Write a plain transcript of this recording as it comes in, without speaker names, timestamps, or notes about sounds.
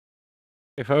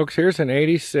Hey folks, here's an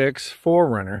 86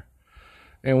 4Runner,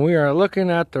 and we are looking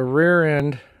at the rear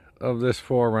end of this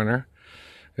 4Runner,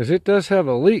 because it does have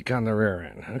a leak on the rear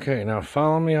end. Okay, now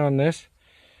follow me on this.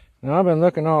 Now I've been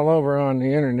looking all over on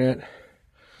the internet,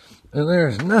 and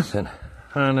there's nothing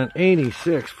on an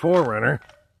 86 4Runner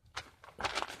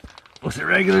with a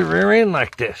regular rear end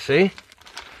like this, see?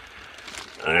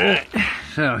 Alright,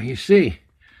 so you see,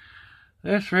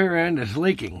 this rear end is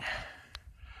leaking.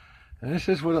 And this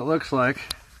is what it looks like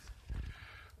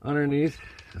underneath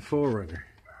the 4Runner.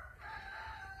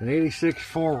 An 86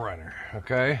 4Runner,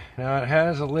 okay? Now it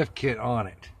has a lift kit on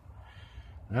it.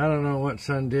 I don't know what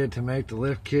son did to make the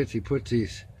lift kits. He put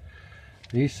these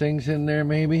things in there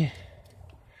maybe.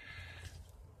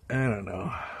 I don't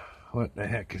know what the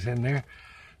heck is in there.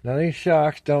 Now these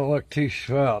shocks don't look too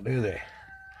swell, do they?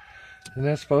 Isn't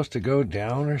that supposed to go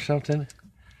down or something?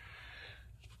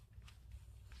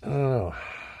 I don't know.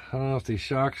 I don't know if these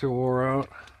shocks are wore out.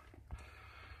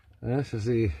 This is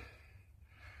the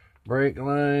brake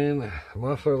line. The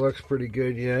muffler looks pretty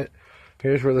good yet.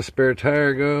 Here's where the spare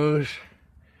tire goes.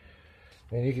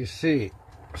 And you can see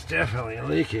it's definitely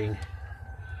leaking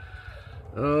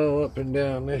all up and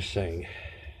down this thing.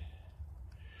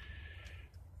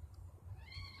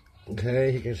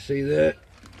 Okay, you can see that.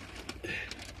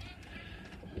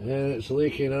 And it's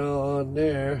leaking all on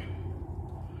there.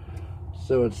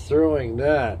 So it's throwing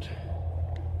that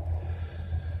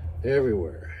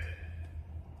everywhere.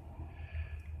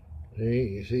 See,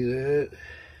 you see that?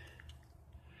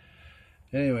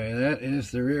 Anyway, that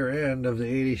is the rear end of the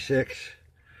 86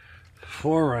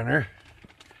 4Runner.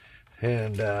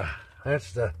 And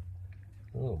that's the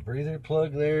little breather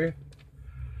plug there.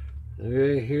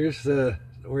 Okay, here's the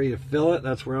where you fill it.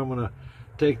 That's where I'm gonna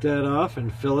take that off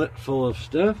and fill it full of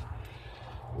stuff.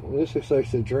 This looks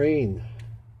like the drain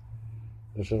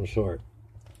of some sort.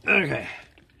 Okay.